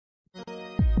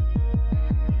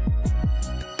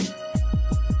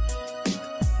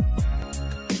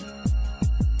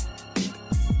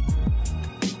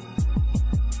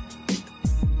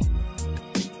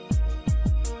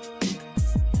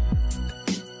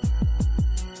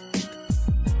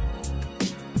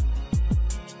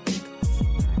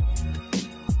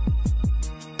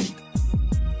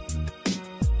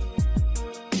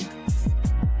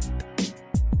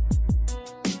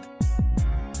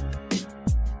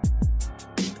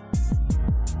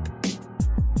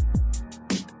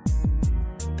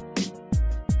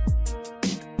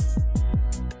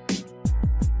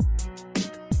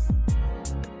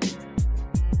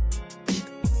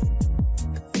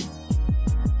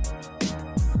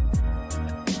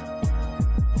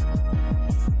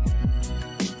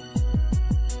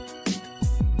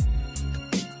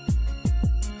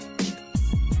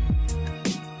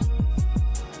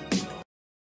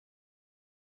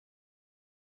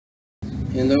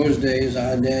In those days,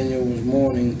 I, Daniel, was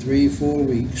mourning 3 full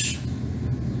weeks.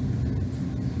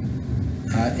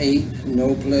 I ate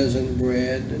no pleasant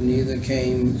bread, neither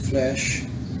came flesh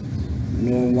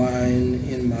nor wine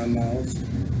in my mouth,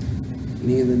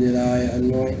 neither did I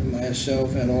anoint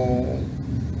myself at all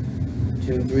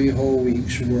till 3 whole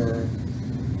weeks were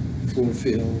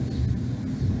fulfilled.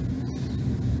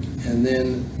 And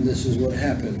then this is what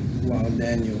happened while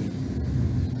Daniel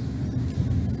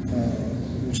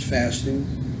was fasting.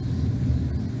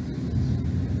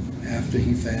 After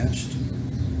he fasted.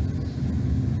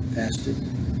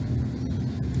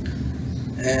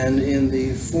 And in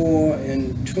the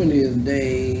 24th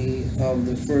day of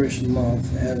the first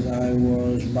month, as I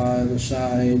was by the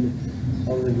side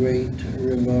of the great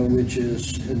river, which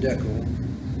is Jericho,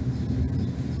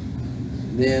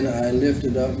 then I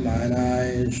lifted up mine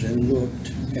eyes and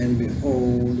looked, and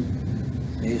behold,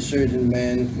 a certain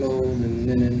man clothed in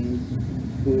linen,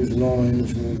 whose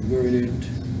loins were girded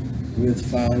with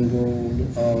fine gold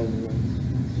of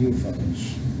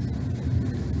Uphaz.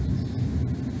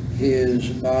 His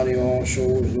body also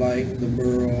was like the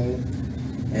beryl,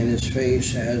 and his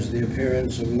face has the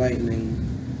appearance of lightning,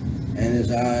 and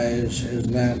his eyes as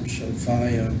lamps of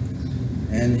fire,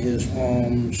 and his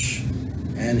arms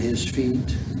and his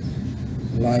feet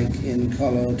like in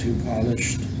color to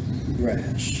polished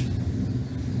brass.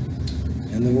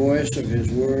 And the voice of his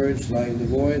words like the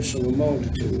voice of a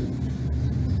multitude.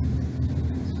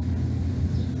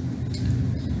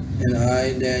 And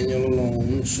I, Daniel,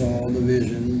 alone saw the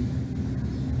vision,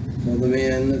 for the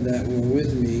men that were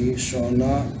with me saw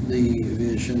not the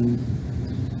vision,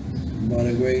 but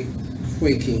a great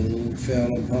quaking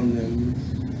fell upon them,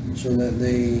 so that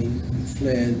they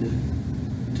fled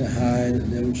to hide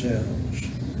themselves.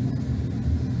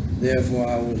 Therefore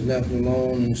I was left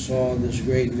alone and saw this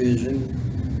great vision,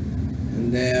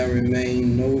 and there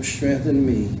remained no strength in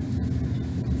me,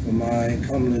 for my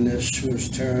comeliness was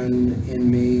turned in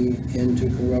me into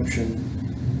corruption,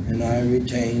 and I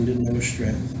retained no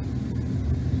strength.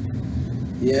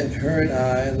 Yet heard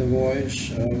I the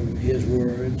voice of his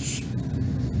words,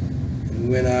 and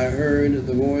when I heard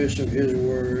the voice of his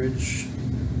words,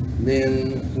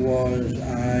 then was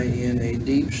I in a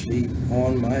deep sleep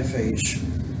on my face,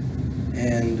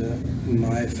 and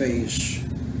my face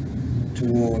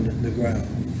toward the ground.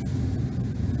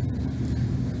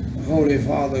 Holy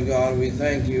Father God, we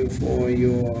thank you for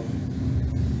your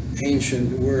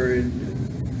ancient word,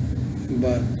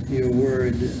 but your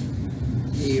word,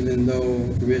 even though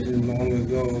written long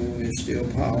ago, is still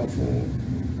powerful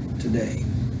today.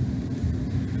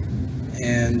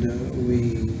 And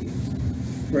we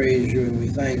praise you and we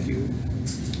thank you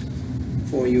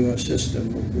for your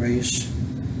system of grace.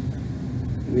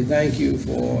 We thank you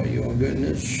for your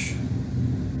goodness,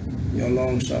 your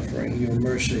long-suffering, your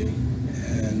mercy,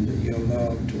 and your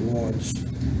love towards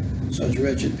such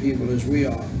wretched people as we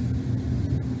are.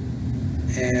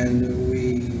 And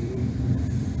we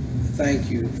thank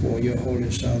you for your Holy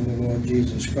Son, the Lord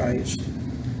Jesus Christ,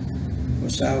 for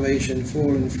salvation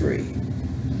full and free,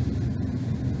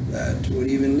 that would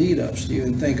even lead us to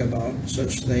even think about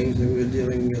such things that we're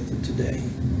dealing with today.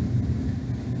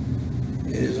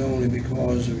 It is only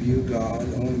because of you,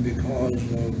 God, only because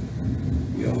of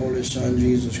your Holy Son,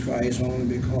 Jesus Christ,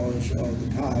 only because of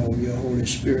the power of your Holy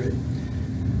Spirit,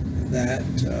 that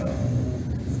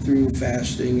through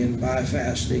fasting and by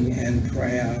fasting and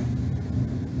prayer,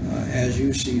 as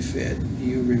you see fit,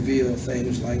 you reveal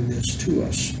things like this to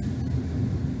us,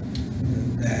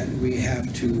 that we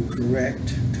have to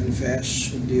correct,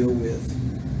 confess, deal with.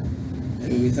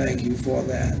 And we thank you for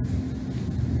that.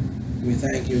 We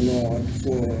thank you, Lord,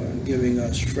 for giving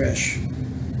us fresh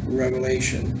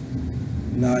revelation,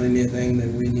 not anything that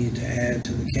we need to add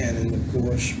to the canon, of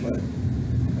course, but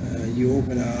you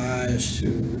open our eyes to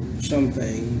some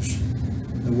things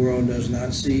the world does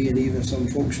not see, and even some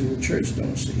folks in the church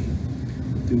don't see,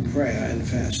 through prayer and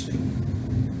fasting.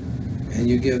 And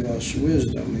you give us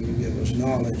wisdom, and you give us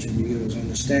knowledge, and you give us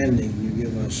understanding, you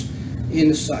give us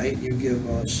insight, you give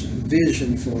us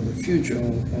vision for the future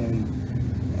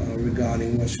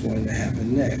regarding what's going to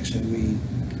happen next. And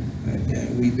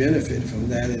we benefit from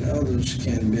that, and others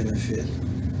can benefit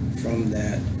from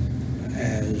that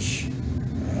as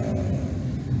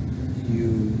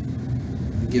you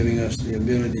giving us the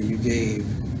ability you gave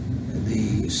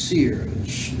the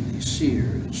seers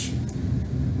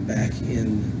back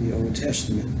in the Old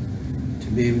Testament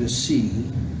to be able to see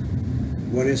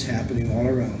what is happening all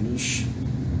around us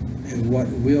and what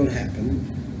will happen,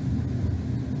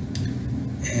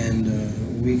 and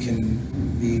we can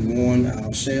be warned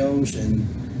ourselves and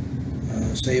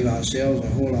save ourselves a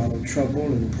whole lot of trouble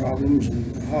and problems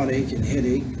and heartache and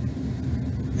headache.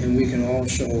 And we can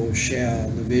also share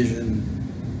the vision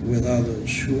with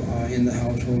others who are in the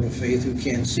household of faith who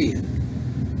can't see it,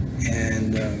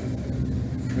 and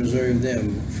preserve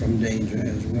them from danger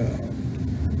as well.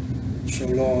 So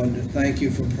Lord, thank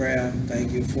you for prayer.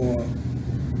 Thank you for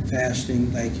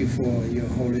fasting. Thank you for your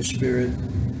Holy Spirit.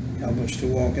 Help us to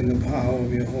walk in the power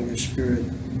of your Holy Spirit,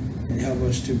 and help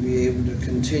us to be able to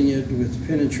continue with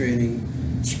penetrating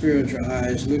spiritual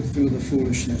eyes, look through the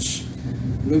foolishness,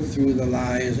 look through the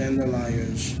lies and the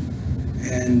liars,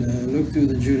 and look through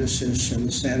the Judases and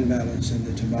the Sanballats and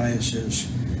the Tobiases,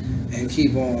 and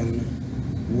keep on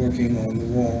working on the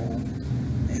wall,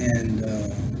 and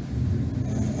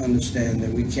understand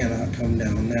that we cannot come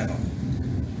down now,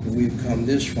 but we've come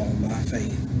this far by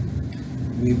faith.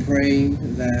 We pray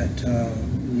that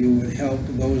you would help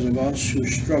those of us who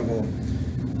struggle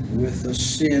with the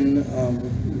sin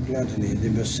of gluttony, the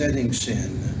besetting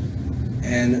sin,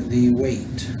 and the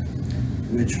weight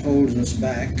which holds us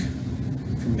back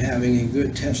from having a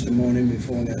good testimony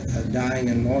before a dying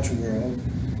and lost world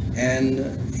and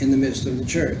in the midst of the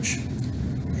church.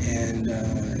 And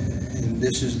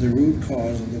this is the root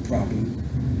cause of the problem.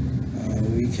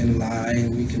 We can lie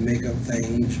and we can make up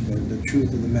things, but the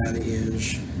truth of the matter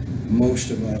is most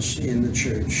of us in the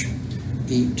church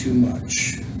eat too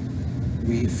much.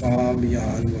 We far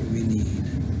beyond what we need,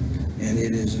 and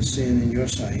it is a sin in your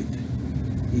sight,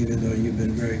 even though you've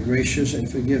been very gracious and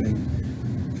forgiving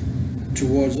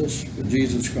towards us. For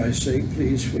Jesus Christ's sake,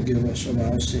 please forgive us of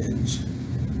our sins,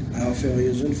 our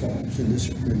failures and faults in this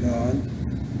regard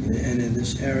and in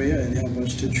this area, and help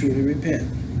us to truly repent.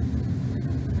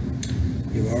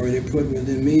 You've already put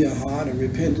within me a heart of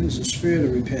repentance, a spirit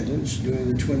of repentance, during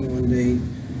the 21-day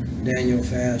Daniel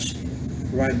fast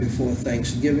right before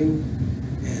Thanksgiving.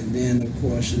 And then, of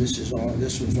course, this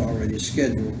was already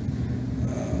scheduled.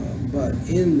 But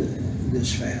in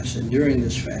this fast and during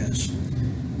this fast,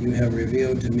 you have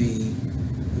revealed to me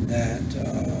that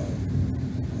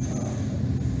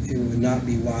it would not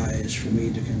be wise for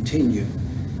me to continue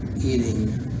eating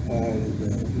all of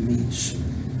the meats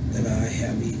that I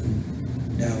have eaten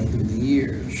down through the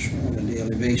years on a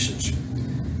daily basis,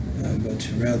 but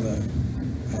to rather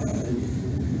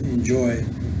enjoy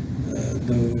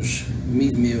those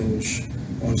meat meals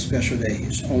on special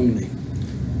days only,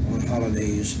 on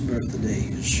holidays,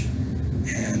 birthdays,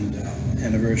 and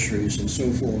anniversaries and so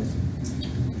forth.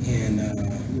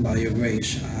 And by your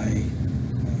grace, I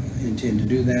intend to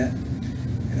do that,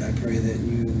 and I pray that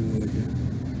you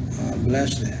would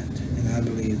bless that. And I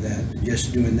believe that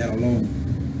just doing that alone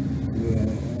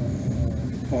will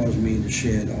cause me to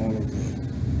shed all of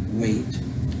the weight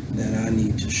that I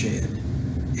need to shed,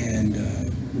 and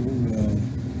will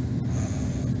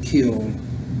kill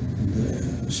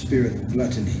the spirit of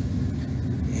gluttony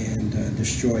and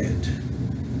destroy it.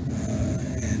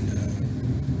 And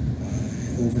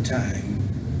over time,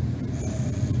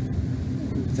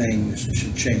 things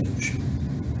should change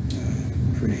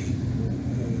pretty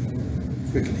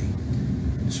quickly.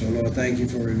 So, Lord, thank you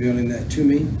for revealing that to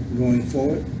me going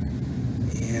forward.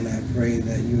 And I pray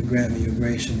that you would grant me your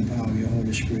grace and the power of your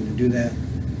Holy Spirit to do that.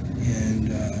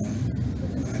 And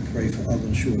I pray for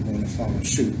others who are going to follow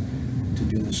suit to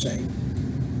do the same.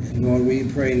 And Lord, we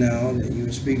pray now that you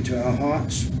would speak to our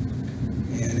hearts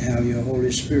and have your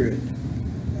Holy Spirit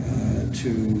to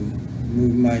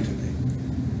move mightily.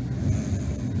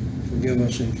 Forgive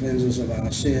us and cleanse us of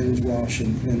our sins, wash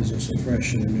and cleanse us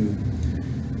afresh and anew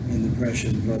in the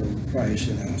precious blood of Christ,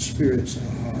 in our spirits,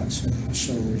 our hearts, and our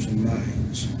souls and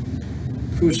minds.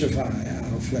 Crucify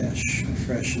our flesh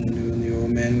afresh and anew in the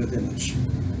old man within us.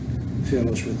 Fill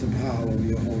us with the power of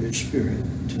your Holy Spirit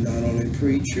to not only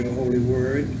preach your holy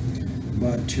word,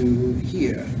 but to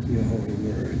hear your holy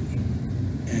word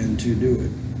and to do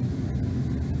it.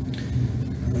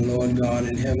 Lord God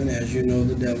in heaven, as you know,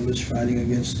 the devil is fighting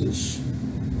against us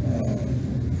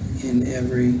in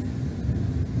every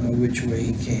which way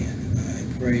he can. And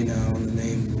I pray now in the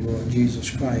name of the Lord Jesus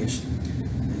Christ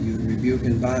that you rebuke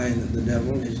and bind the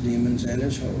devil, his demons, and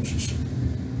his hosts,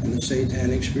 and the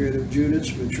satanic spirit of Judas,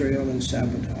 betrayal, and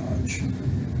sabotage,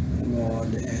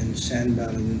 Lord, and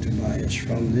Sanballat and Tobias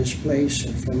from this place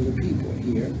and from the people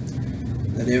here,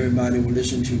 that everybody will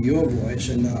listen to your voice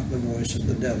and not the voice of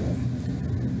the devil,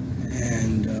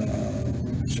 and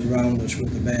surround us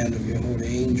with the band of your holy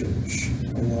angels,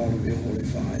 a wall of your holy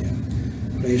fire.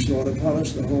 Place, Lord, upon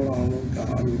us the whole armor of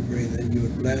God. We pray that you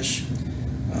would bless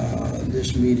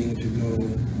this meeting to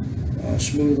go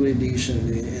smoothly,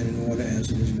 decently, and in order as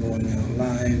it is going out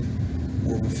live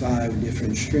over 5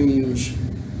 different streams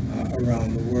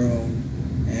around the world,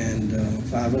 and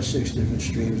 5 or 6 different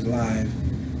streams live,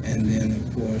 and then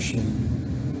of course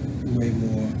way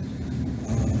more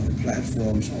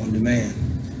platforms on demand.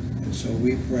 And so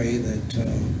we pray that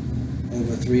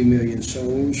over 3 million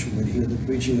souls would hear the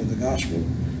preaching of the gospel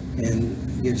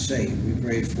and get saved. We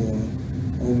pray for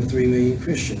over 3 million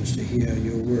Christians to hear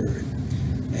your word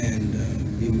and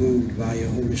be moved by your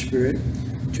Holy Spirit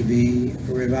to be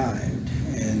revived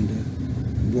and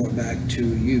brought back to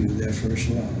you, their first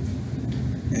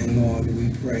love. And Lord,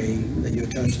 we pray that you'll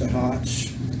touch the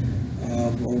hearts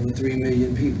of over 3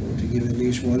 million people to give at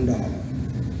least $1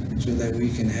 so that we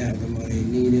can have the money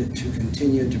needed to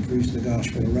continue to preach the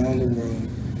gospel around the world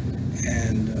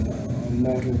and on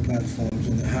multiple platforms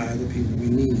and to hire the people we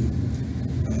need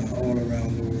all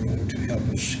around the world to help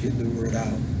us get the word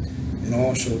out, and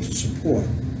also to support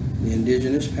the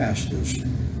indigenous pastors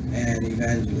and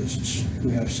evangelists who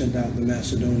have sent out the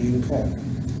Macedonian call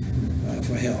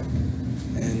for help.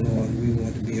 And Lord, we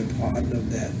want to be a part of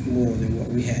that more than what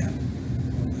we have.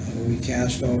 We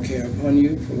cast all care upon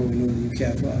you, for Lord, we know that you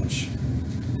care for us.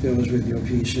 Fill us with your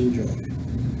peace and joy,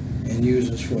 and use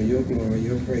us for your glory,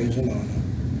 your praise and honor,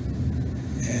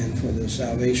 and for the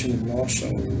salvation of lost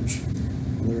souls,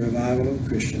 for the revival of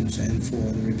Christians, and for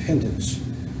the repentance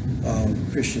of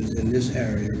Christians in this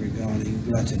area regarding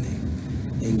gluttony.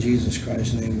 In Jesus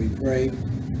Christ's name we pray,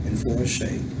 and for his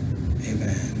sake,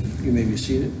 amen. You may be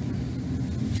seated.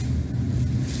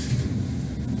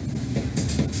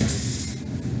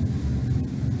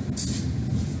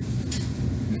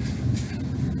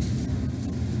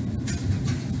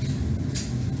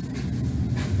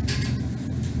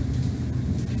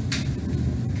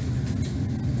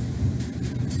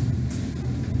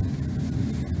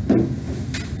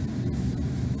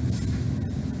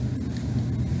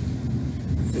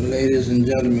 Ladies and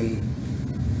gentlemen,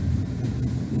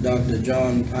 Dr.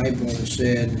 John Piper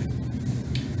said,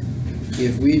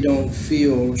 if we don't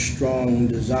feel strong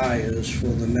desires for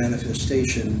the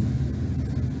manifestation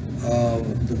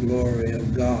of the glory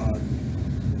of God,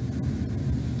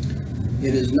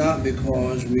 it is not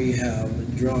because we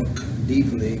have drunk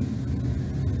deeply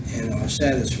and are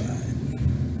satisfied.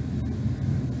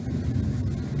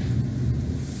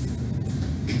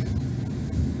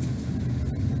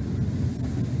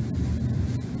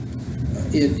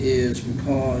 It is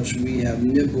because we have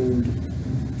nibbled,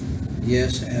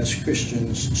 yes, as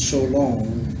Christians, so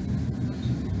long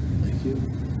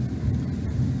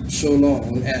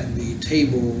at the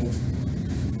table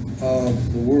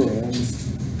of the world,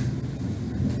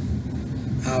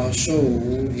 our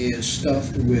soul is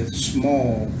stuffed with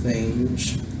small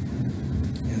things,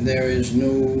 and there is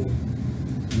no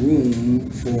room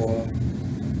for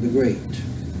the great.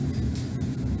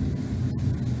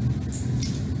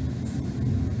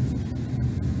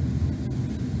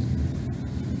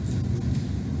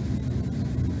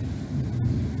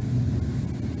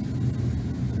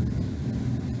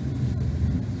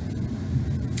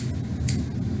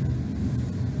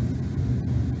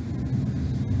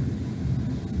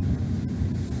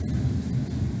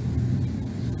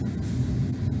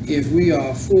 If we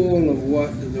are full of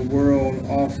what the world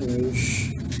offers,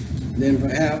 then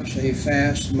perhaps a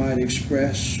fast might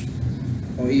express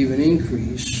or even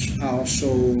increase our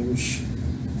soul's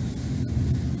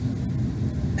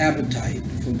appetite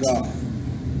for God.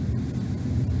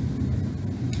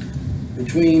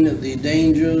 Between the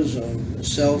dangers of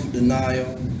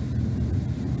self-denial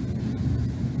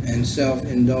and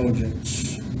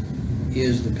self-indulgence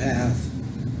is the path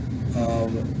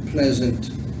of pleasant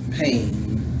pain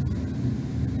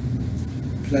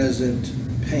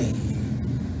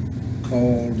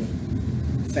called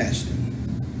fasting.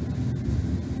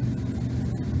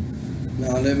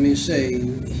 Now let me say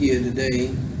here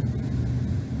today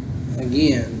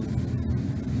again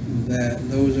that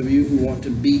those of you who want to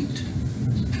beat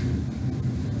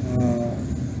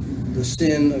the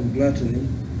sin of gluttony,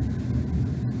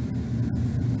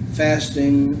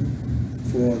 fasting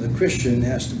for the Christian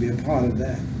has to be a part of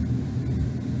that.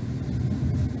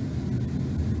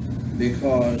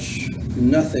 Because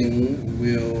nothing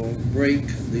will break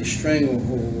the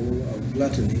stranglehold of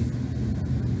gluttony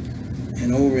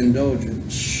and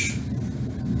overindulgence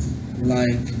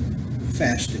like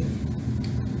fasting.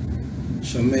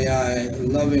 So may I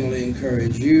lovingly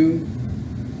encourage you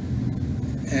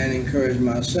and encourage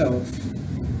myself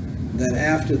that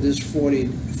after this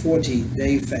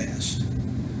 40-day fast,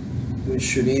 which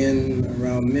should end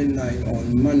around midnight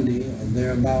on Monday or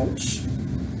thereabouts,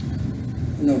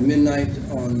 midnight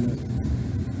on,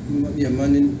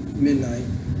 Monday midnight,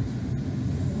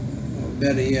 or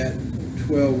better yet,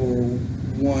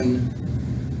 12:01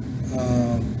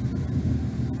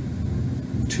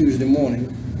 Tuesday morning,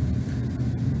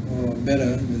 or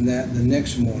better than that, the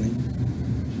next morning,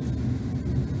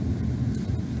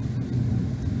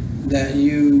 that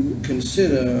you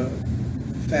consider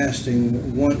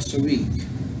fasting once a week,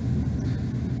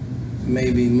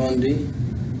 maybe Monday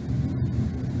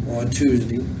or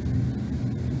Tuesday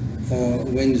or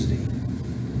Wednesday.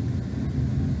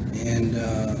 And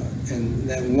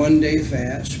that one-day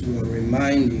fast will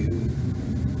remind you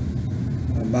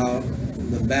about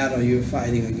the battle you're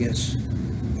fighting against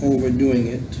overdoing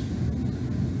it,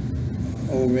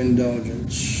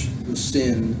 overindulgence, the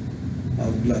sin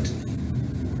of gluttony.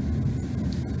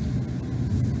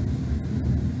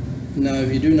 Now,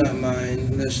 if you do not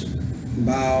mind, let's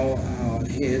bow our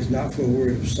heads, not for a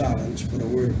word of silence, but a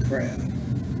word of prayer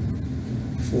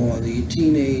for the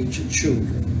teenage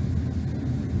children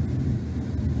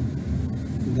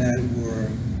that were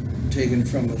taken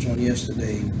from us on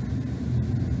yesterday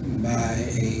by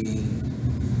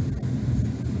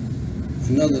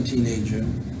another teenager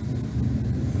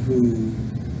who,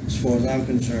 as far as I'm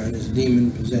concerned, is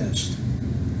demon possessed.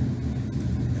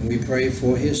 And we pray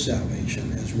for his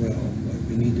salvation as well, but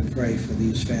we need to pray for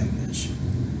these families.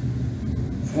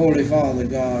 Holy Father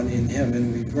God in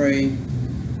heaven, we pray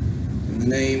in the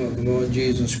name of the Lord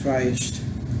Jesus Christ.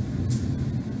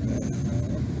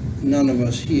 None of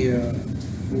us here,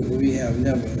 we have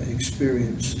never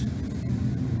experienced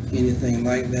anything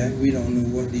like that. We don't know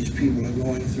what these people are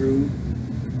going through.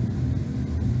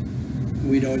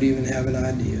 We don't even have an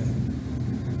idea.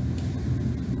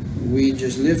 We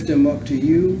just lift them up to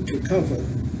you to comfort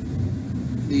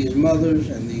these mothers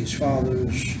and these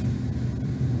fathers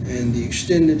and the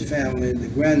extended family, the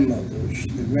grandmothers,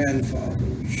 the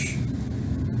grandfathers,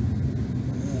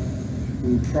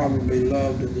 who probably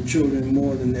loved the children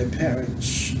more than their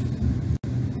parents,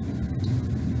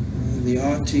 the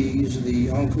aunties, the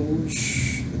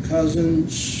uncles, the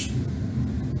cousins,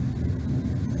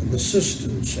 the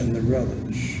sisters and the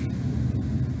brothers,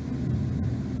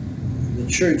 the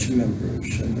church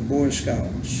members and the Boy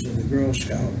Scouts and the Girl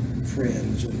Scout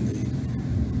friends and the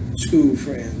school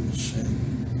friends and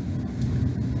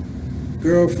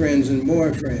girlfriends and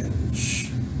boyfriends.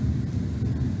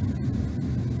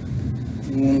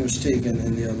 One was taken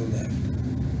and the other left.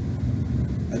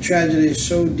 A tragedy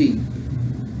so deep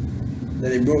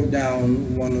that it broke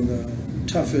down one of the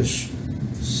toughest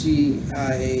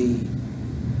CIA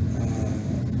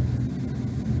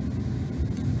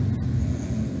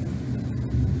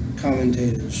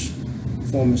commentators,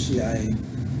 former CIA,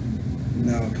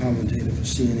 now a commentator for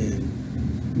CNN,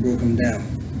 broke him down.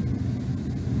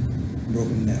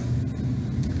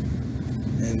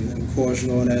 And of course,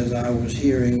 Lord, as I was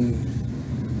hearing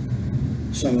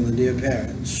some of the dear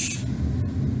parents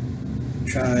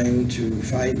trying to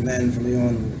fight manfully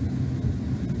onward,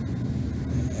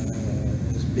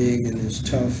 as big and as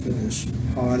tough and as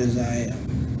hard as I am,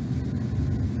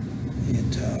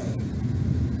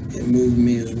 it moved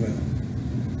me as well.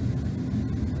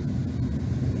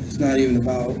 It's not even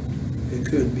about, it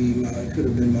could have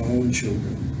been my own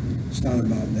children. It's not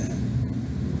about that.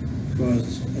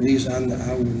 Because at least I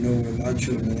would know where my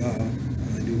children are,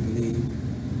 I do believe.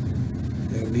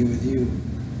 They'll be with you.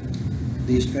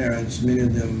 These parents, many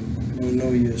of them don't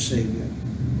know you as Savior.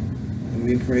 And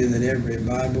we pray that every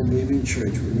Bible-believing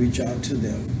church will reach out to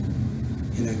them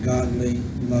in a godly,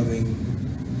 loving,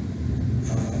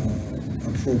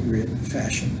 appropriate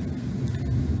fashion.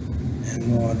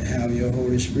 And Lord, have your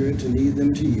Holy Spirit to lead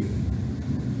them to you.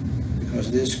 Because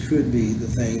this could be the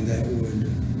thing that would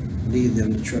lead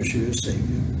them to trust you as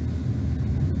Savior.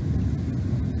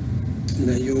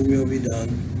 Let your will be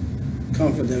done.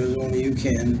 Comfort them as only you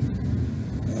can.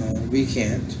 We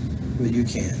can't, but you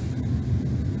can.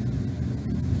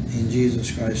 In Jesus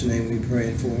Christ's name we pray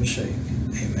and for his sake.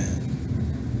 Amen.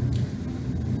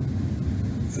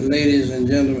 Ladies and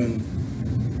gentlemen,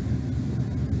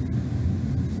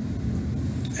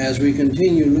 as we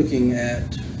continue looking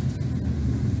at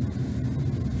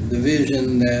the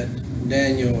vision that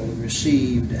Daniel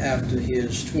received after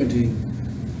his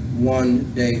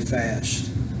 21-day fast,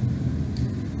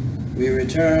 we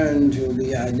return to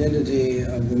the identity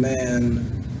of the man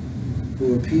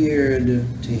who appeared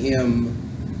to him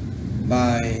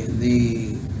by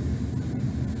the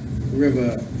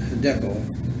river Jericho,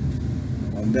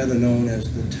 or better known as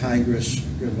the Tigris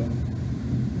River.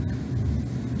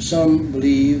 Some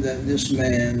believe that this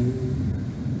man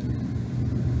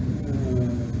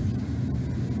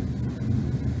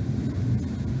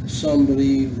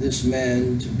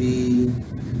to be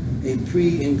a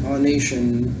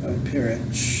pre-incarnation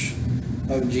appearance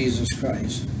of Jesus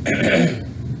Christ.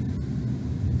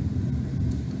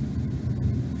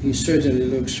 He certainly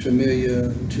looks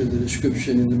familiar to the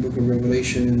description in the book of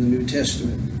Revelation in the New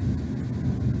Testament.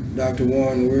 Dr.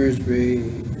 Warren Wiersbe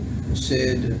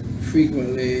said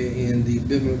frequently in the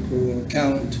biblical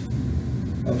account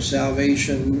of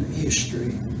salvation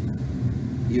history,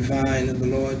 you find the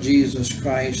Lord Jesus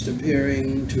Christ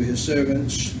appearing to his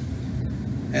servants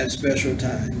at special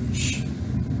times,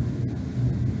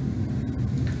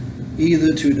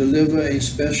 either to deliver a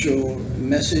special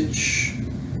message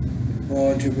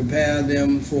or to prepare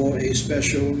them for a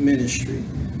special ministry.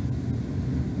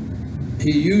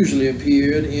 He usually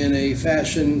appeared in a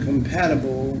fashion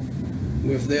compatible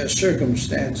with their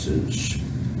circumstances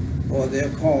or their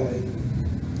calling.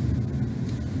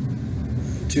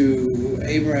 To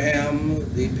Abraham,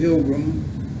 the pilgrim,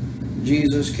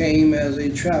 Jesus came as a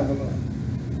traveler,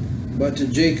 but to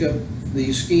Jacob,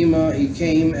 the schemer, he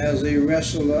came as a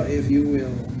wrestler, if you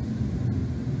will.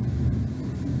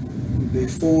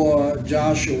 Before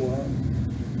Joshua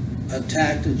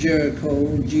attacked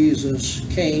Jericho, Jesus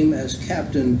came as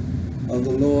captain of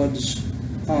the Lord's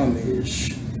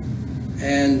armies.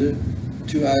 And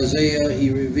to Isaiah, he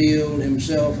revealed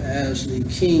himself as the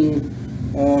king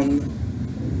on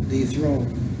the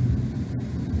throne.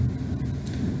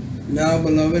 Now,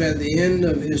 beloved, at the end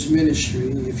of his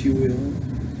ministry, if you will,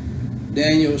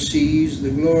 Daniel sees the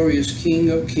glorious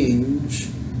King of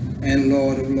Kings and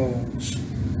Lord of Lords.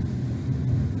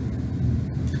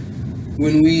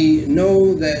 When we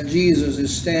know that Jesus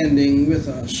is standing with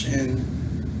us and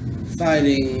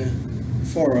fighting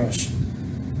for us,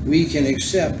 we can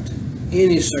accept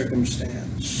any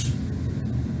circumstance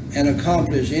and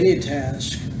accomplish any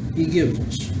task he gives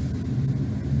us.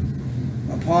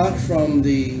 Apart from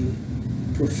the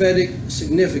prophetic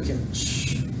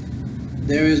significance,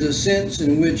 there is a sense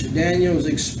in which Daniel's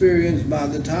experience by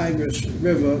the Tigris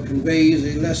River conveys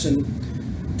a lesson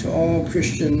to all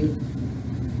Christian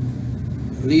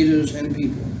leaders and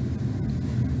people.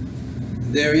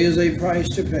 There is a price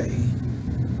to pay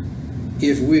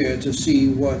if we're to see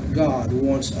what God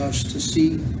wants us to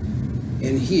see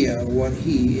and hear what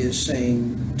he is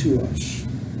saying to us.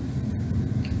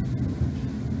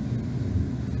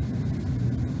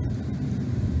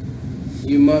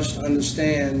 You must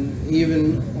understand,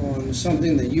 even on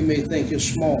something that you may think is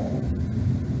small,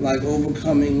 like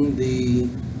overcoming the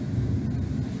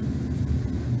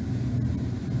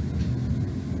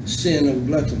sin of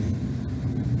gluttony,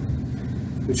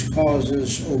 which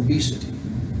causes obesity,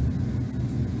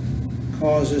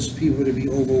 causes people to be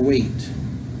overweight,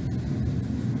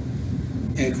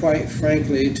 and quite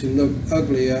frankly, to look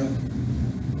uglier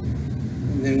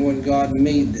than what God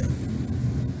made them.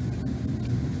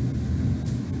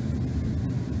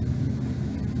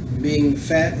 Being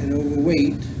fat and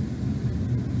overweight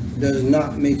does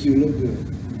not make you look good.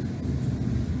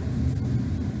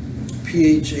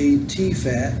 PHAT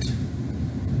fat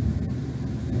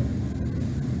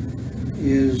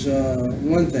is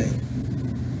one thing,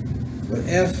 but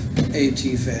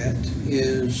FAT fat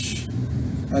is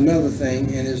another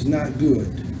thing and is not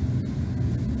good.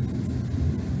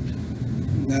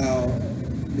 Now,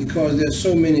 because there's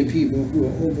so many people who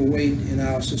are overweight in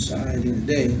our society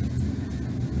today,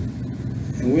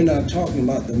 and we're not talking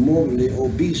about the morbidly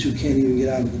obese who can't even get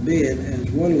out of the bed,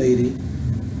 as one lady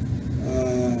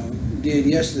did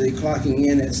yesterday, clocking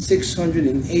in at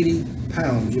 680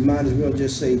 pounds. You might as well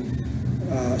just say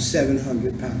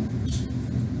 700 pounds.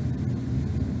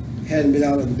 Hadn't been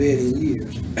out of the bed in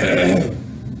years.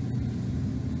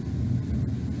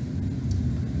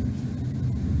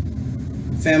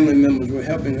 Family members were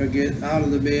helping her get out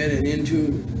of the bed and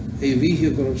into a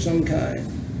vehicle of some kind.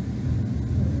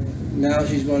 Now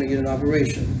she's going to get an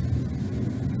operation.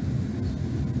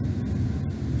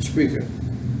 Speaker.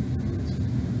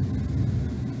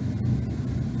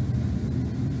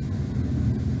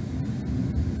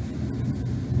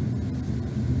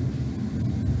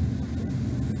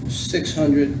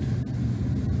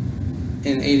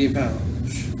 $680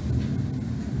 pounds.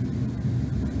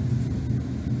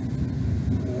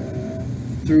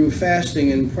 Through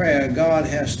fasting and prayer, God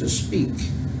has to speak.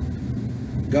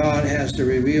 God has to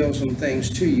reveal some things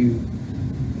to you.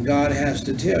 God has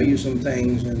to tell you some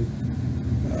things, and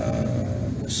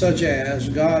such as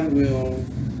God will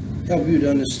help you to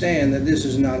understand that this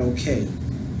is not okay.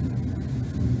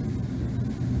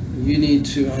 You need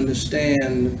to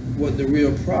understand what the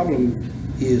real problem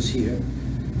is here.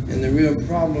 And the real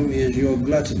problem is your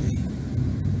gluttony.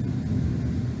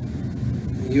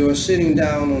 You're sitting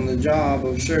down on the job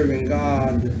of serving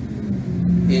God,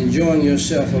 enjoying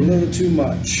yourself a little too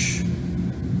much,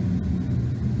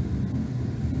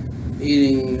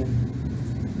 eating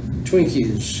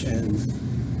Twinkies and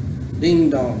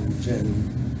ding dongs and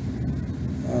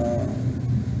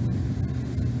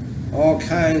all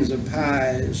kinds of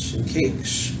pies and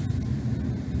cakes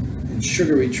and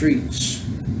sugary treats,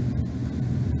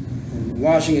 and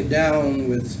washing it down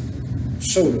with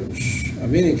sodas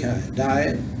of any kind,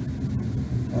 diet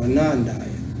or non-diet.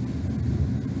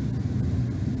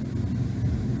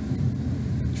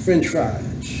 French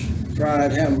fries,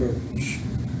 fried hamburgers,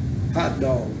 hot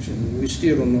dogs, and we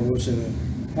still don't know what's in a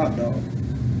hot dog.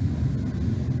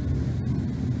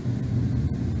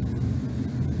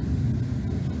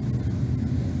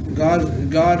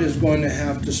 God is going to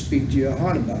have to speak to your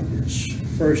heart about this,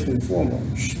 first and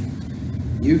foremost.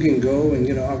 You can go and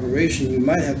get an operation. You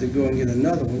might have to go and get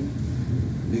another one,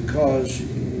 because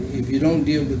if you don't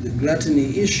deal with the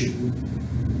gluttony issue,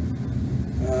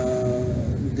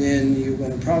 then you're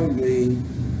going to probably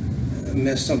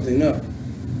mess something up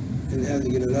and have to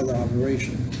get another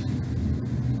operation,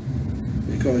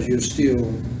 because you're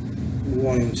still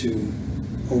wanting to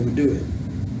overdo it.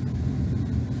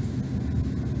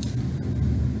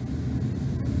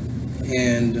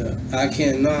 And I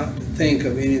cannot think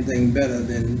of anything better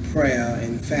than prayer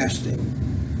and fasting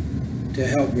to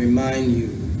help remind you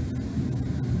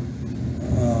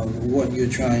of what you're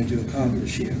trying to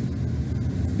accomplish here,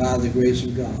 by the grace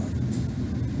of God,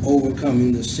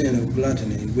 overcoming the sin of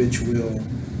gluttony, which will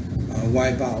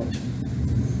wipe out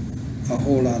a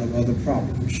whole lot of other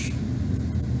problems.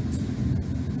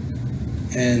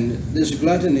 And this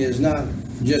gluttony is not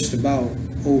just about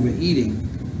overeating,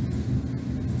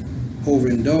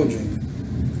 overindulging.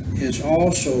 It's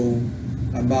also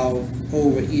about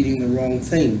overeating the wrong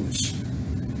things,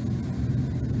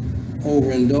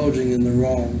 overindulging in the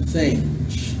wrong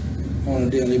things on a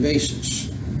daily basis.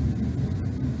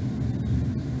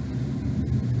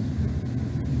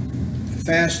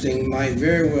 Fasting might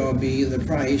very well be the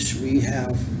price we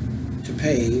have to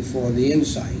pay for the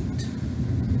insight,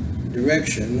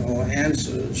 direction, or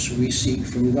answers we seek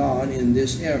from God in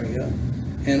this area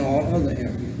and all other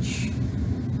areas.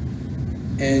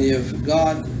 And if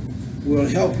God will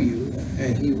help you,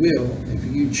 and He will, if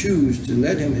you choose to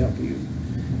let Him help you,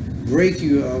 break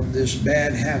you of this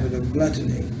bad habit of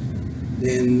gluttony,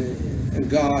 then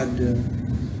God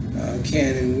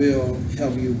can and will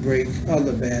help you break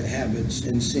other bad habits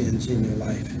and sins in your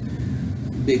life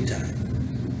big time.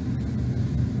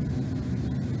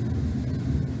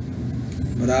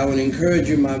 But I would encourage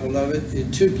you, my beloved,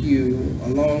 it took you a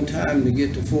long time to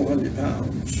get to 400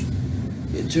 pounds.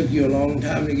 It took you a long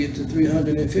time to get to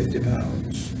 350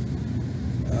 pounds.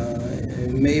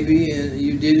 Maybe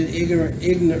you did it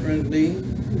ignorantly.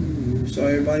 You saw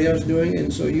everybody else doing it,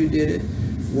 and so you did it.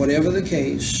 Whatever the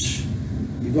case,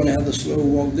 you're going to have to slow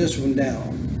walk this one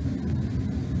down.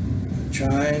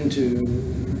 Trying to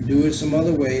do it some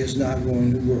other way is not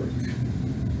going to work.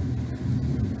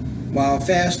 While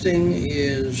fasting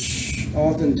is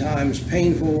oftentimes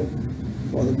painful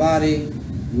for the body,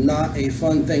 not a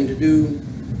fun thing to do,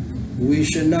 we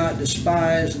should not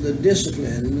despise the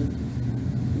discipline,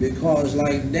 because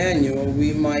like Daniel,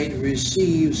 we might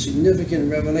receive significant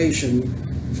revelation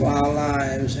for our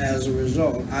lives as a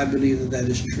result. I believe that that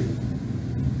is true.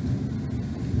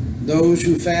 Those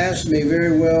who fast may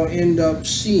very well end up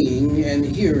seeing and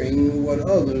hearing what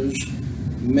others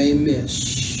may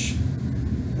miss.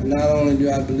 And not only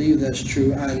do I believe that's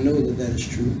true, I know that that is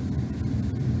true.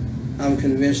 I'm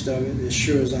convinced of it as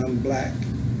sure as I'm black.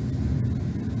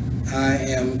 I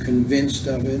am convinced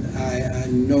of it. I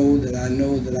know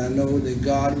that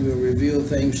God will reveal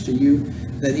things to you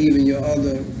that even your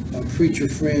other preacher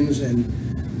friends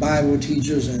and Bible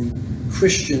teachers and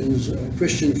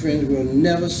Christian friends will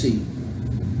never see.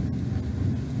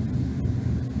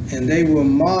 And they will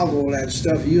marvel at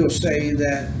stuff you'll say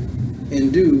that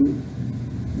and do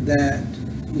that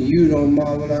you don't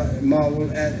marvel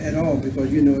at all,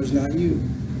 because you know it's not you.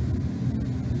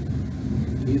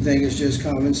 You think it's just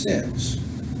common sense.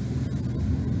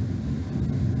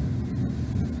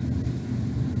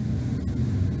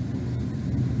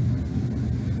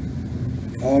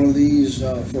 All of these,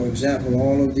 for example,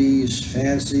 all of these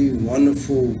fancy,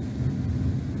 wonderful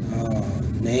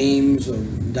names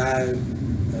of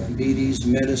diabetes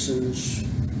medicines,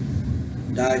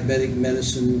 diabetic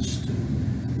medicines, to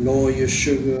lower your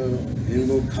sugar,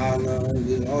 Invocana,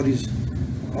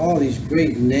 all these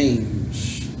great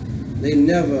names, they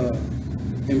never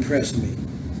impressed me.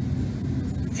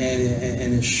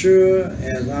 And as sure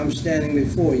as I'm standing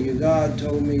before you, God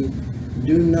told me,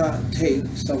 do not take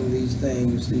some of these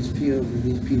things, these pills that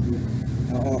these people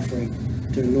are offering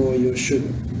to lower your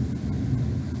sugar.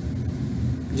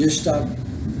 Just stop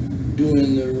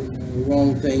doing the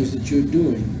wrong things that you're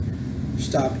doing.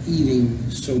 Stop eating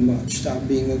so much. Stop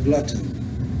being a glutton.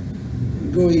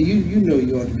 go ahead, you know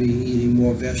you ought to be eating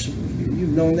more vegetables.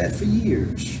 You've known that for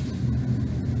years.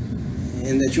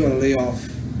 And that you ought to lay off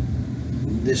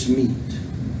this meat.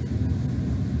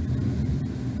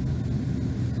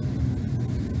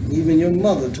 Even your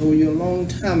mother told you a long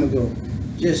time ago,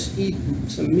 just eat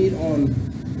some meat on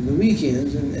the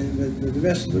weekends and the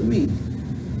rest of the week,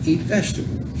 eat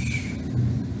vegetables.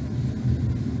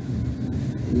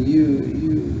 And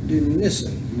you didn't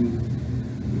listen. You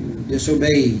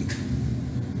disobeyed.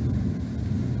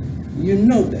 You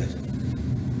know better.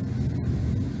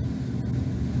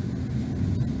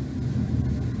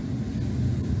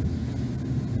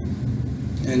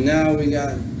 And now we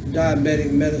got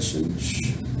diabetic medicines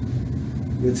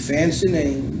with fancy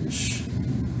names.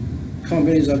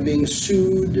 Companies are being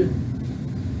sued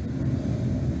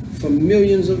for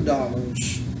millions of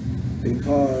dollars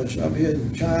because up here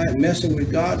messing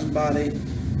with God's body,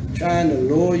 trying to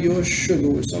lower your sugar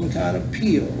with some kind of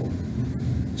pill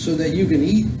so that you can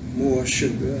eat more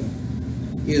sugar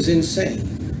is insane.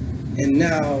 And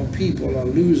now people are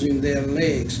losing their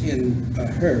legs in a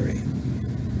hurry,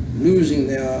 losing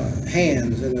their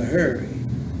hands in a hurry,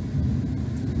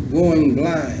 going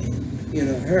blind in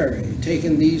a hurry,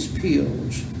 taking these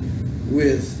pills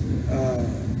with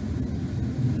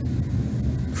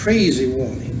crazy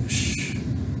warnings,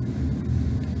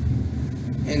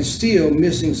 and still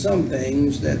missing some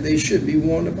things that they should be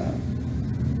warned about.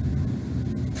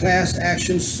 Class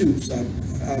action suits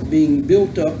are being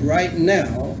built up right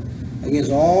now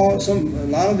against a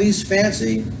lot of these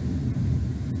fancy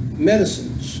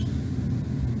medicines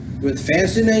with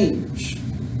fancy names.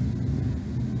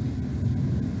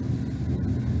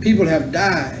 People have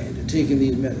died taking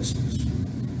these medicines.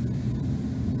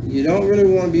 You don't really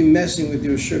want to be messing with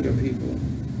your sugar, people,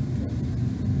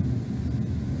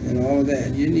 and all of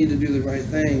that. You need to do the right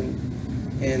thing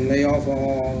and lay off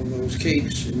all those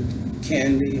cakes and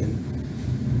candy and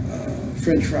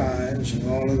French fries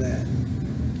and all of that.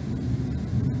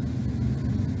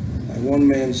 Like one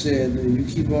man said, you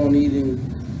keep on eating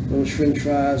those French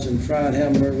fries and fried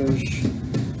hamburgers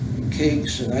and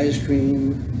cakes and ice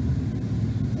cream,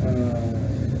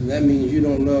 that means you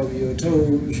don't love your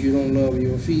toes, you don't love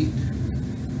your feet,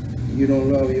 you don't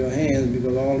love your hands,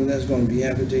 because all of that's going to be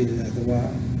amputated after a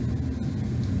while.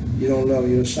 You don't love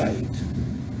your sight.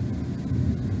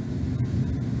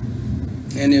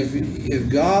 And if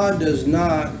God does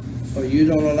not, or you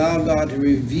don't allow God to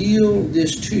reveal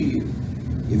this to you,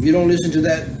 if you don't listen to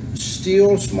that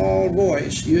still small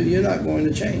voice, you're not going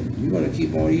to change. You're going to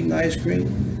keep on eating ice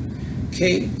cream,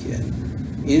 cake, and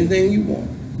anything you want,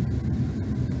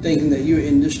 thinking that you're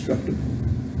indestructible.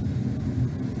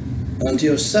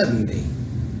 Until suddenly,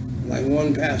 like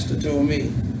one pastor told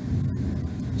me,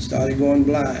 started going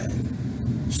blind,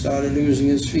 started losing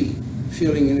his feet,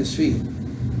 feeling in his feet.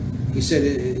 He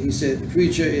said,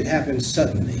 preacher, it happened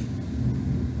suddenly.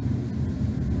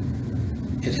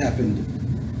 It happened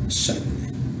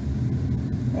suddenly.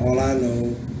 All I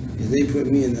know is they put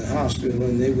me in the hospital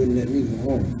and they wouldn't let me go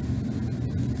home.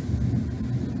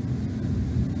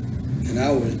 And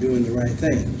I was doing the right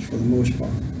things for the most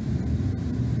part.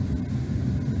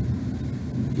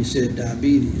 He said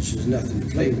diabetes is nothing to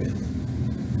play with.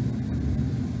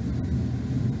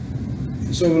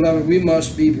 And so, beloved, we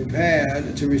must be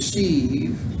prepared to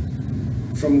receive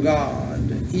from God,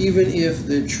 even if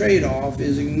the trade-off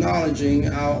is acknowledging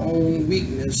our own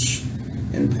weakness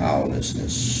and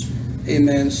powerlessness.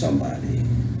 Amen, somebody.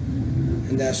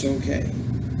 And that's okay.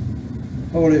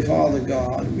 Holy Father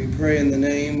God, we pray in the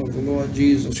name of the Lord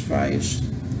Jesus Christ.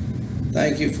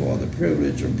 Thank you for the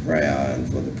privilege of prayer and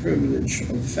for the privilege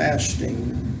of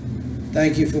fasting.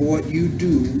 Thank you for what you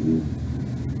do.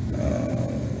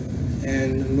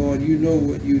 And Lord, you know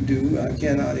what you do. I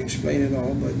cannot explain it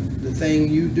all, but the thing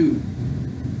you do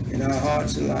in our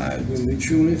hearts and lives when we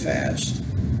truly fast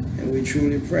and we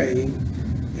truly pray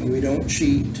and we don't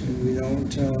cheat and we don't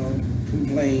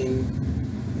complain.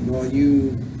 Lord,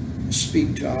 you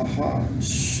speak to our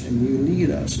hearts and you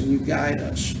lead us and you guide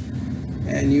us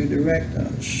and you direct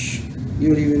us.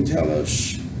 You'll even tell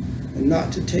us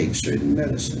not to take certain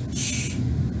medicines.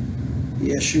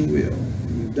 Yes, you will.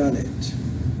 You've done it.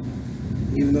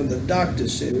 Even though the doctor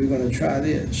said we're going to try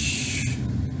this,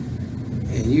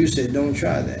 and you said don't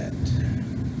try that.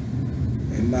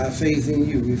 And by faith in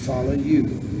you, we follow you.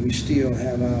 We still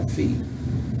have our feet,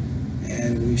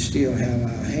 and we still have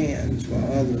our hands,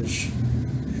 while others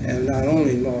have not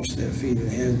only lost their feet and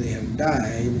hands, they have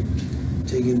died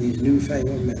taking these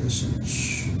newfangled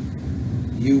medicines.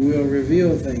 You will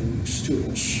reveal things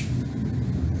to us.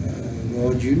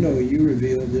 Lord, you know you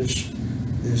revealed this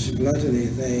gluttony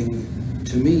thing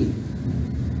to me.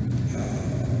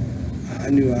 I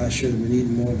knew I should have been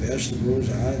eating more vegetables.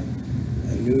 I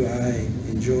knew I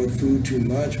enjoyed food too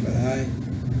much, but I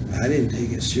didn't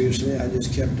take it seriously. I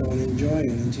just kept on enjoying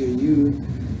it until you,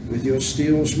 with your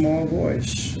still small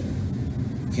voice,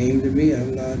 came to me.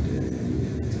 I'm not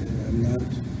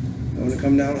going to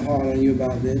come down hard on you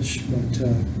about this, but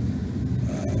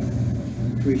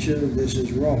preacher, this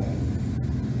is wrong.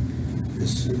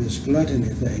 This gluttony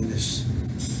thing, just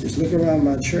look around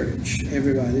my church.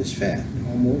 Everybody's fat.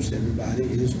 Almost everybody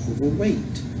is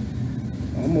overweight.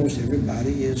 Almost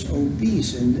everybody is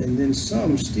obese, and then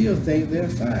some still think they're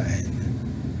fine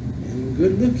and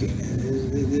good looking.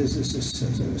 There's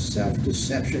this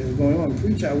self-deception is going on.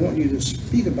 Preacher, I want you to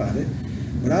speak about it,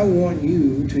 but I want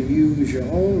you to use your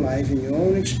own life and your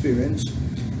own experience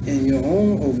and your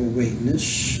own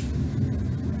overweightness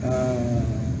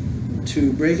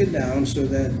to break it down so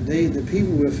that the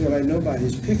people will feel like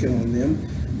nobody's picking on them,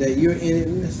 that you're in it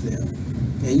with them,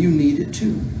 and you need it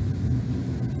too.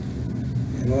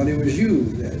 And Lord, it was you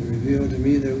that revealed to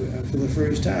me that for the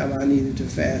first time I needed to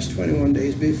fast 21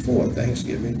 days before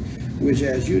Thanksgiving, which,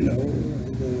 as you know,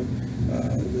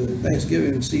 the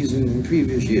Thanksgiving season in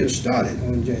previous years started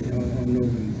on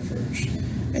November the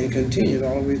 1st and continued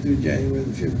all the way through January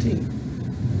the 15th.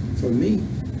 For me,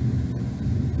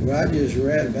 where I just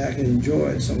ran back and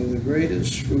enjoyed some of the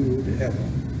greatest food ever,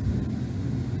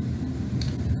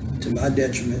 to my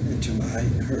detriment and to my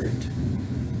hurt.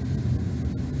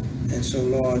 And so,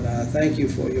 Lord, I thank you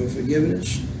for your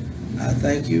forgiveness. I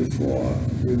thank you for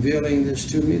revealing this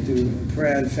to me through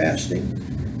prayer and fasting.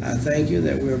 I thank you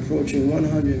that we're approaching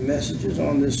 100 messages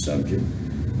on this subject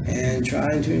and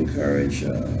trying to encourage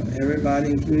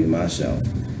everybody, including myself,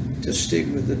 to stick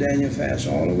with the Daniel fast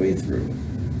all the way through,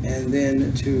 and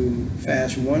then to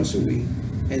fast once a week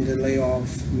and to lay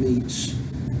off meats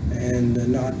and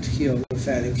not kill the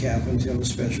fatted calf until a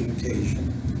special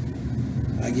occasion.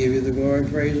 I give you the glory,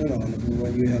 praise, and honor for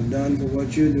what you have done, for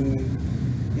what you're doing,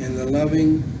 in the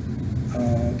loving,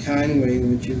 kind way in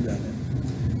which you've done it.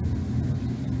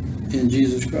 In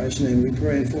Jesus Christ's name we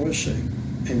pray and for his sake.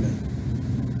 Amen.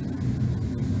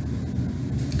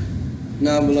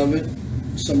 Now, beloved,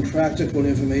 some practical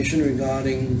information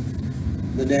regarding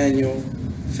the Daniel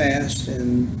fast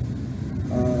and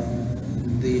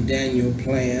the Daniel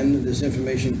plan. This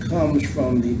information comes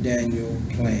from the Daniel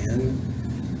plan,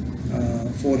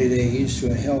 40 Days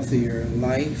to a Healthier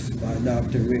Life by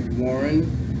Dr. Rick Warren,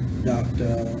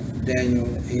 Dr. Daniel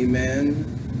Amen,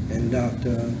 and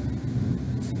Dr.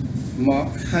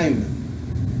 Mark Hyman.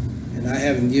 And I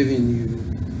haven't given you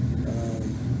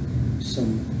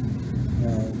some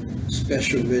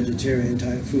special vegetarian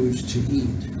type foods to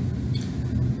eat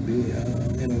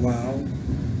in a while.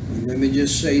 And let me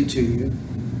just say to you,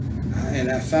 and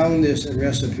I found this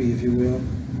recipe, if you will,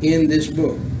 in this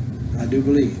book. I do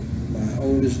believe. My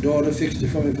oldest daughter fixed it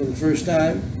for me for the first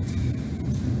time,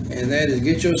 and that is,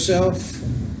 get yourself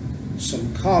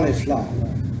some cauliflower.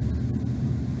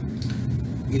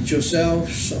 Get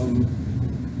yourself some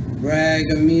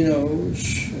Bragaminos.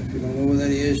 If you don't know what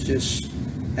that is, just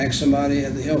ask somebody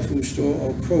at the health food store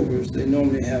or Kroger's. They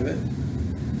normally have it.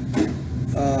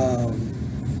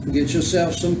 Get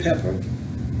yourself some pepper.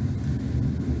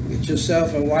 Get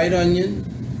yourself a white onion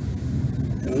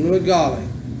and a little garlic.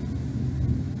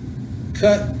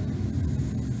 Cut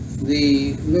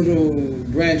the little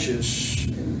branches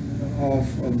off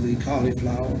of the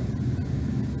cauliflower,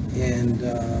 and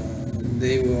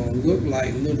they will look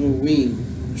like little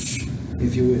wings,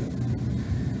 if you will.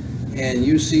 And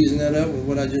you season that up with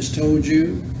what I just told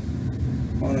you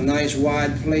on a nice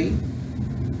wide plate,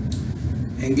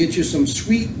 and get you some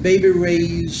Sweet Baby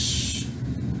Ray's.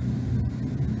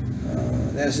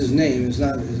 That's his name. It's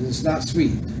not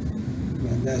sweet.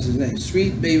 That's his name.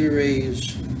 Sweet Baby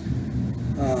Ray's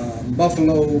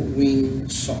buffalo wing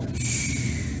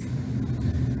sauce.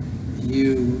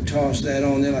 You toss that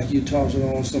on there like you toss it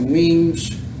on some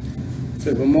wings.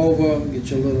 Flip them over. Get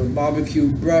your little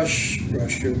barbecue brush.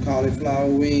 Brush your cauliflower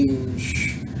wings.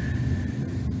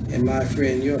 And my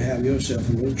friend, you'll have yourself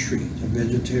a little treat, a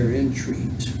vegetarian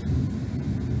treat.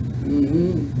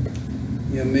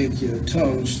 You'll make your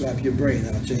tongue slap your brain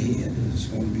out your head. It's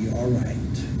going to be all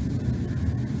right.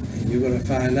 And you're going to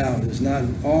find out it's not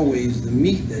always the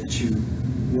meat that you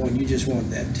want. You just want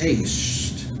that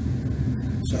taste.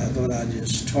 So I thought I'd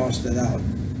just toss that out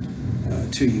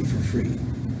to you for free.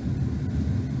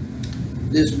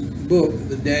 This book,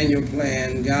 The Daniel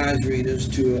Plan, guides readers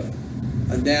to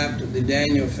adapt the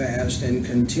Daniel fast and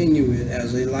continue it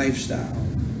as a lifestyle.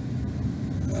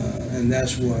 And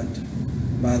that's what,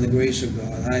 by the grace of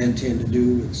God, I intend to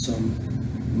do with some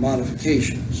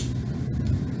modifications.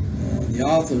 The The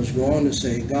authors go on to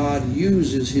say God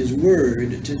uses his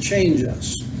word to change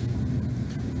us.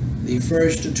 The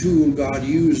first tool God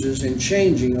uses in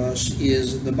changing us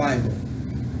is the Bible.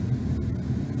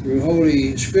 Through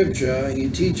Holy Scripture,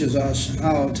 he teaches us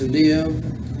how to live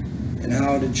and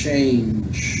how to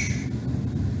change.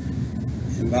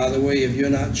 And by the way, if you're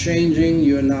not changing,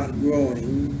 you're not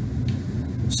growing.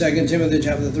 2 Timothy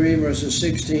chapter 3, verses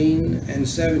 16 and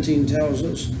 17 tells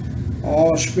us,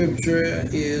 all Scripture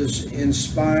is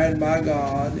inspired by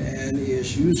God and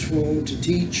is useful to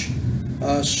teach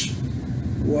us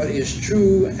what is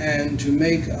true and to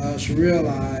make us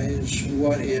realize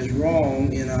what is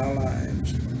wrong in our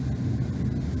lives.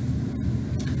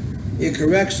 It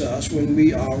corrects us when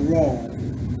we are wrong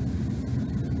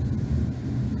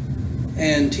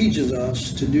and teaches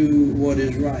us to do what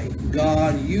is right.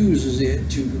 God uses it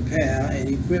to prepare and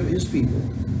equip his people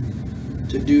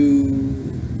to do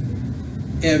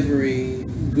every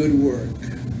good work.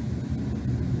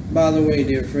 By the way,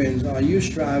 dear friends, are you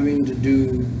striving to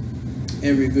do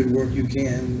every good work you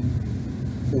can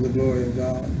for the glory of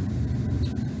God?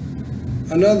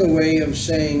 Another way of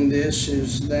saying this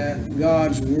is that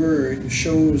God's word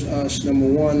shows us, number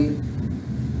one,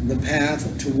 the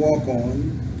path to walk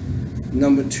on.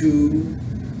 Number two,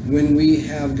 when we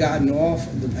have gotten off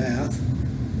the path.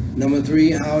 Number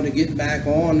three, how to get back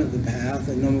on the path.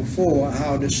 And number four,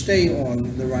 how to stay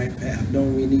on the right path.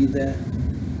 Don't we need that?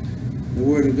 The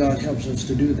Word of God helps us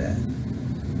to do that.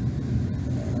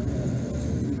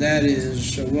 That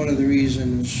is one of the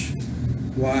reasons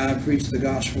why I preach the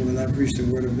gospel and I preach the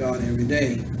Word of God every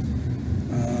day.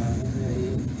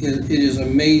 It is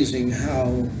amazing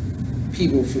how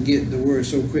people forget the Word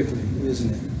so quickly,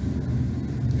 isn't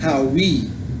it? How we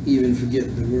even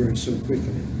forget the Word so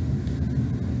quickly.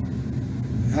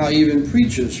 How even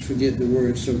preachers forget the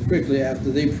Word so quickly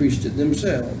after they preached it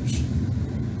themselves.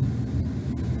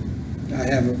 I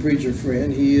have a preacher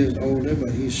friend. He is older,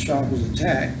 but he's sharp as a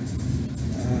tack.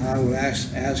 I would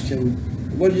ask him,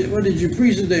 what did you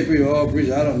preach today, preacher? Oh,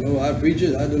 preacher, I don't know. I preach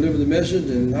it, I deliver the message,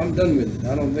 and I'm done with it.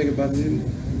 I don't think about it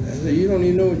anymore. I say, you don't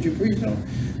even know what you preached on?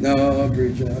 No,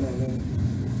 preacher, I don't know.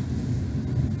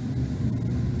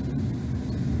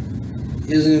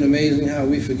 Isn't it amazing how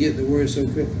we forget the Word so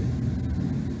quickly?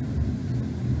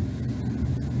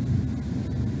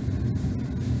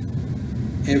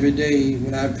 Every day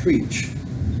when I preach,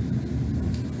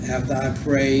 after I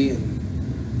pray and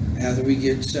after we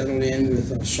get settled in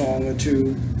with a song or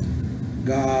two,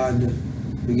 God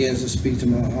begins to speak to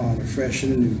my heart afresh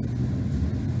and anew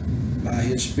by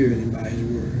his Spirit and by his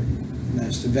Word. And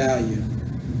that's the value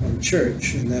of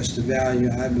church, and that's the value,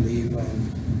 I believe,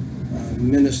 of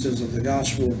ministers of the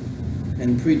gospel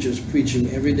and preachers preaching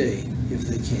every day if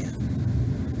they can.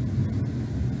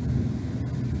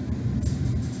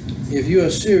 If you are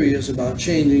serious about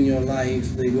changing your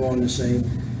life, they go on to say,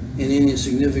 in any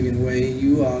significant way,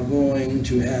 you are going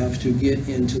to have to get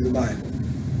into the Bible.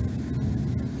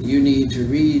 You need to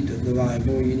read the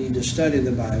Bible. You need to study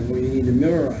the Bible. You need to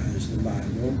memorize the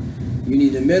Bible. You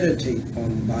need to meditate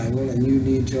on the Bible, and you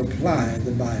need to apply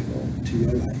the Bible to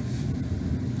your life.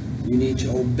 You need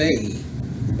to obey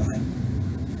the Bible.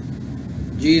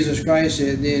 Jesus Christ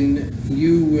said, then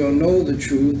you will know the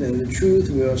truth, and the truth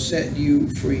will set you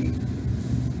free.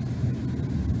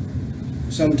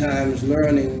 Sometimes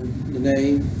learning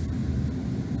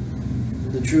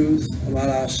the truth about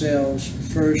ourselves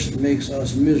first makes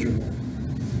us miserable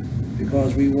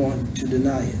because we want to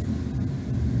deny it.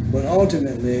 But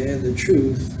ultimately, the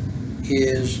truth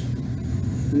is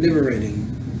liberating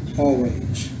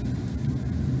always.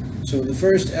 So the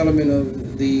first element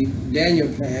of the Daniel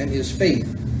plan is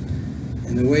faith.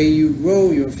 And the way you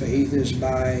grow your faith is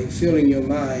by filling your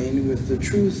mind with the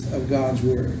truth of God's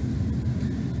Word.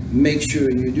 Make sure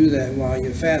you do that while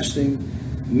you're fasting.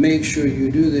 Make sure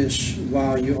you do this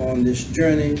while you're on this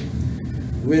journey.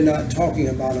 We're not talking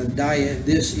about a diet.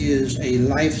 This is a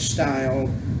lifestyle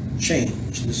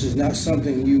change. This is not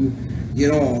something you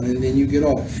get on and then you get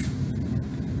off.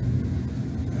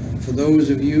 For those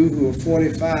of you who are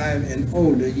 45 and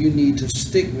older, you need to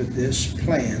stick with this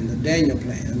plan, the Daniel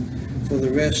plan, for the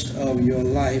rest of your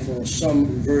life or some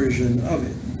version of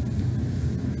it.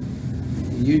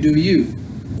 You do you,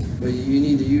 but you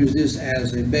need to use this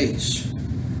as a base.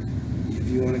 If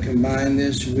you want to combine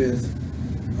this with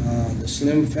the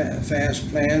Slim Fast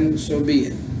plan, so be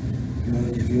it.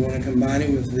 If you want to combine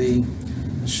it with the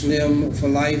Slim for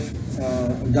Life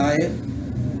diet,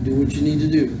 do what you need to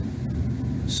do.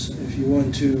 If you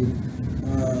want to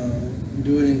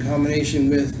do it in combination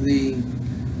with the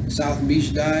South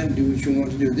Beach diet, do what you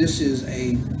want to do. This is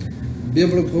a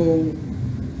biblical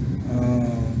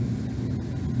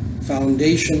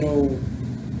foundational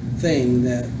thing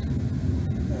that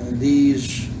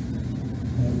these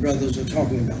brothers are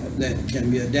talking about that can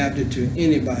be adapted to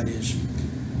anybody's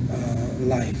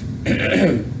life.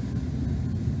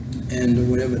 And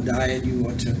whatever diet you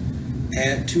want to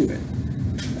add to it.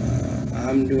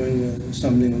 I'm doing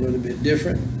something a little bit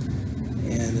different,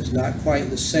 and it's not quite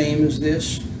the same as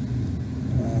this,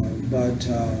 but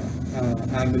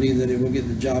I believe that it will get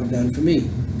the job done for me.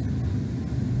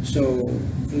 So,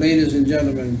 ladies and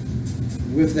gentlemen,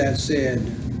 with that said,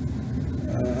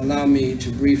 allow me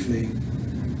to briefly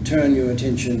turn your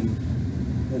attention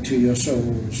to your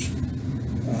soul's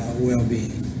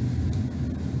well-being.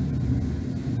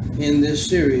 In this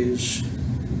series,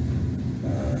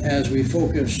 as we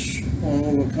focus on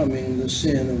overcoming the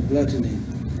sin of gluttony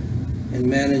and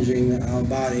managing our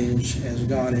bodies as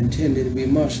God intended, we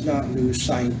must not lose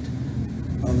sight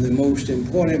of the most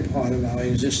important part of our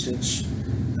existence,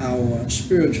 our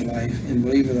spiritual life. And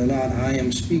believe it or not, I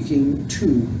am speaking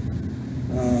to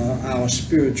our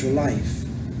spiritual life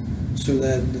so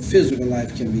that the physical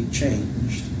life can be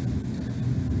changed.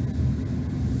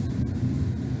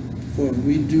 For if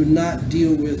we do not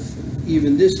deal with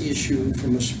even this issue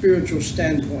from a spiritual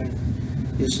standpoint,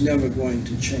 it's never going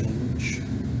to change.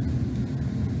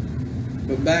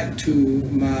 But back to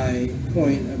my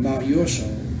point about your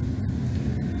soul.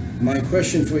 My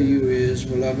question for you is,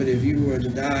 beloved, if you were to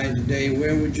die today,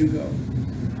 where would you go?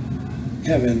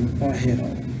 Heaven or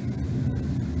hell?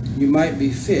 You might be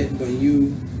fit, but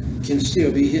you can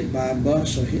still be hit by a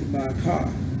bus or hit by a car,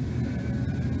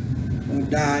 or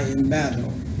die in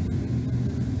battle,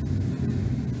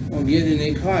 or get in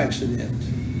a car accident,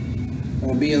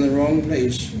 or be in the wrong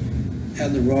place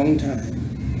at the wrong time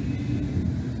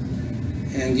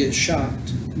and get shot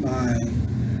by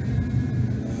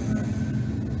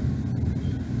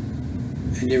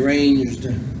a deranged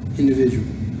individual,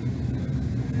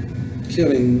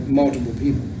 killing multiple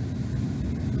people.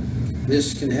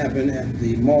 This can happen at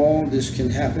the mall. This can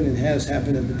happen and has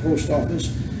happened at the post office.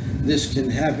 This can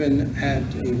happen at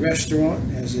a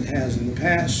restaurant, as it has in the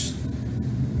past.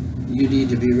 You need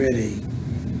to be ready.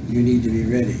 You need to be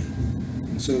ready.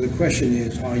 So the question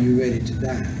is, are you ready to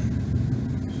die?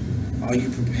 Are you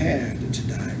prepared to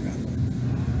die, rather?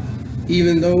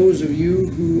 Even those of you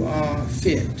who are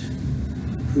fit,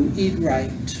 who eat right,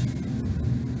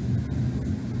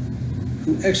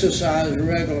 who exercise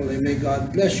regularly, may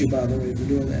God bless you, by the way, for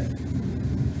doing that,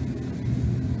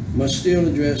 must still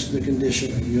address the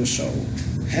condition of your soul.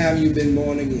 Have you been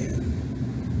born again?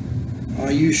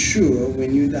 Are you sure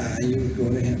when you die you will go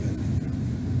to heaven?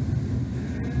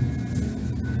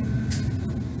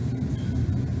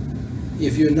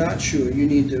 If you're not sure, you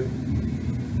need to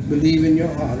believe in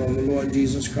your heart on the Lord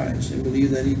Jesus Christ and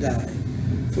believe that He died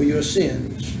for your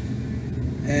sins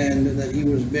and that He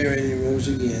was buried and rose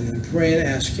again, and pray and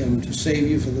ask Him to save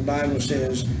you. For the Bible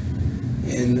says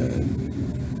in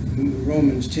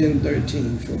Romans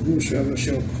 10:13, for whosoever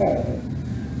shall call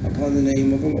upon the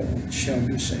name of the Lord shall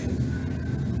be saved.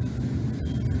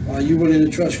 Are you willing to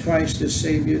trust Christ as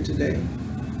Savior today?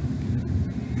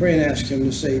 Pray and ask Him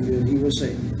to save you, and He will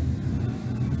save you.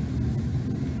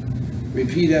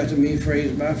 Repeat after me,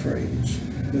 phrase by phrase,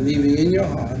 believing in your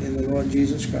heart in the Lord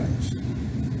Jesus Christ,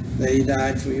 that He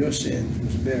died for your sins,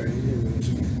 was buried, and rose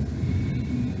again.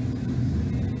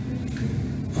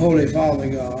 Holy Father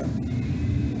God,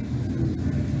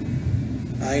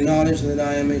 I acknowledge that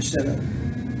I am a sinner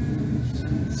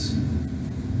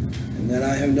and that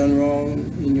I have done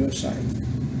wrong in your sight.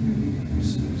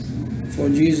 For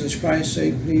Jesus Christ's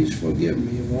sake, please forgive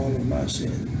me of all of my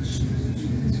sins,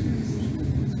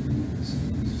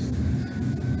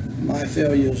 my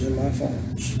failures and my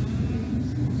faults.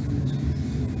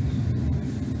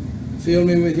 Fill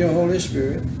me with your Holy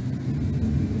Spirit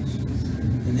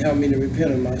and help me to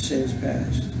repent of my sins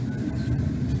past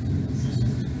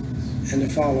and to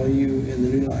follow you in the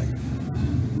new life.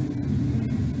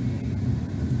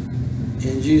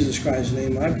 In Jesus Christ's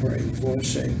name I pray, for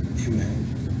His sake. Amen.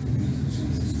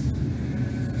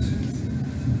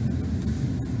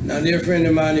 Now, dear friend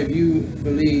of mine, if you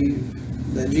believe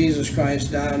that Jesus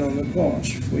Christ died on the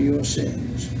cross for your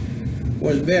sins,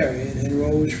 was buried, and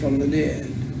rose from the dead,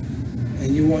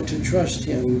 and you want to trust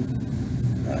Him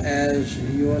as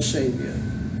your Savior,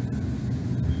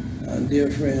 dear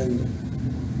friend,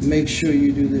 make sure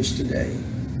you do this today.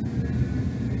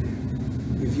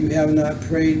 If you have not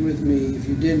prayed with me, if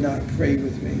you did not pray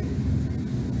with me,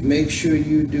 make sure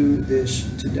you do this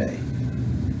today.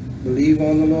 Believe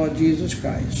on the Lord Jesus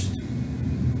Christ.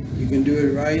 You can do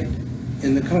it right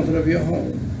in the comfort of your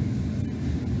home.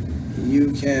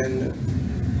 You can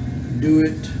do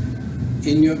it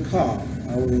in your car,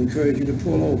 I would encourage you to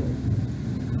pull over.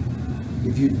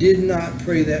 If you did not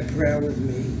pray that prayer with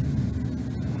me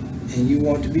and you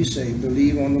want to be saved,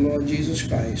 believe on the Lord Jesus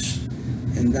Christ,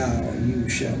 and you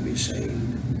shall be saved.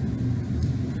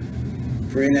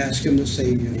 Pray and ask him to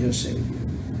save you, and he'll save you.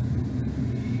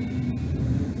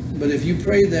 But if you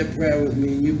prayed that prayer with me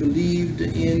and you believed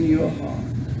in your heart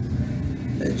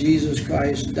that Jesus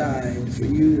Christ died for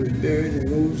you, was buried,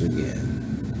 and rose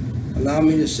again, allow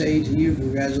me to say to you,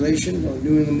 congratulations on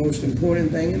doing the most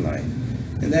important thing in life,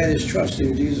 and that is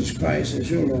trusting Jesus Christ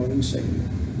as your Lord and Savior.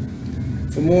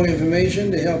 For more information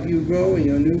to help you grow in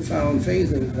your newfound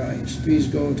faith in Christ, please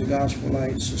go to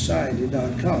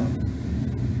gospellightsociety.com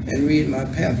and read my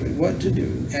pamphlet, What to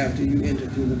Do After You Enter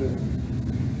Through the Door.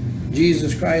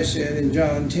 Jesus Christ said in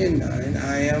John 10:9,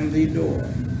 I am the door.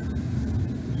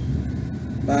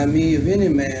 By me, if any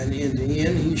man enter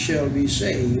in, he shall be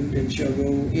saved, and shall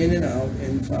go in and out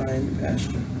and find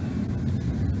pasture.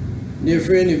 Dear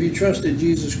friend, if you trusted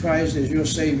Jesus Christ as your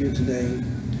Savior today,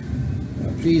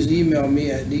 please email me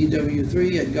at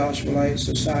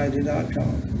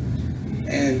dw3@gospellightsociety.com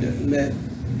and let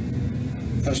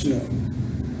us know.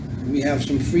 We have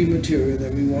some free material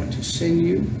that we want to send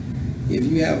you. If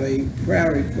you have a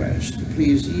prayer request,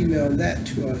 please email that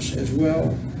to us as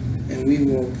well, and we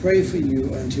will pray for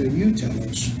you until you tell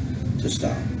us to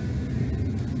stop.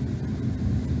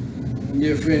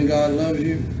 Dear friend, God loves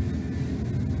you.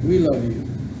 We love you.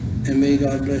 And may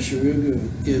God bless you real good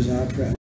is our prayer.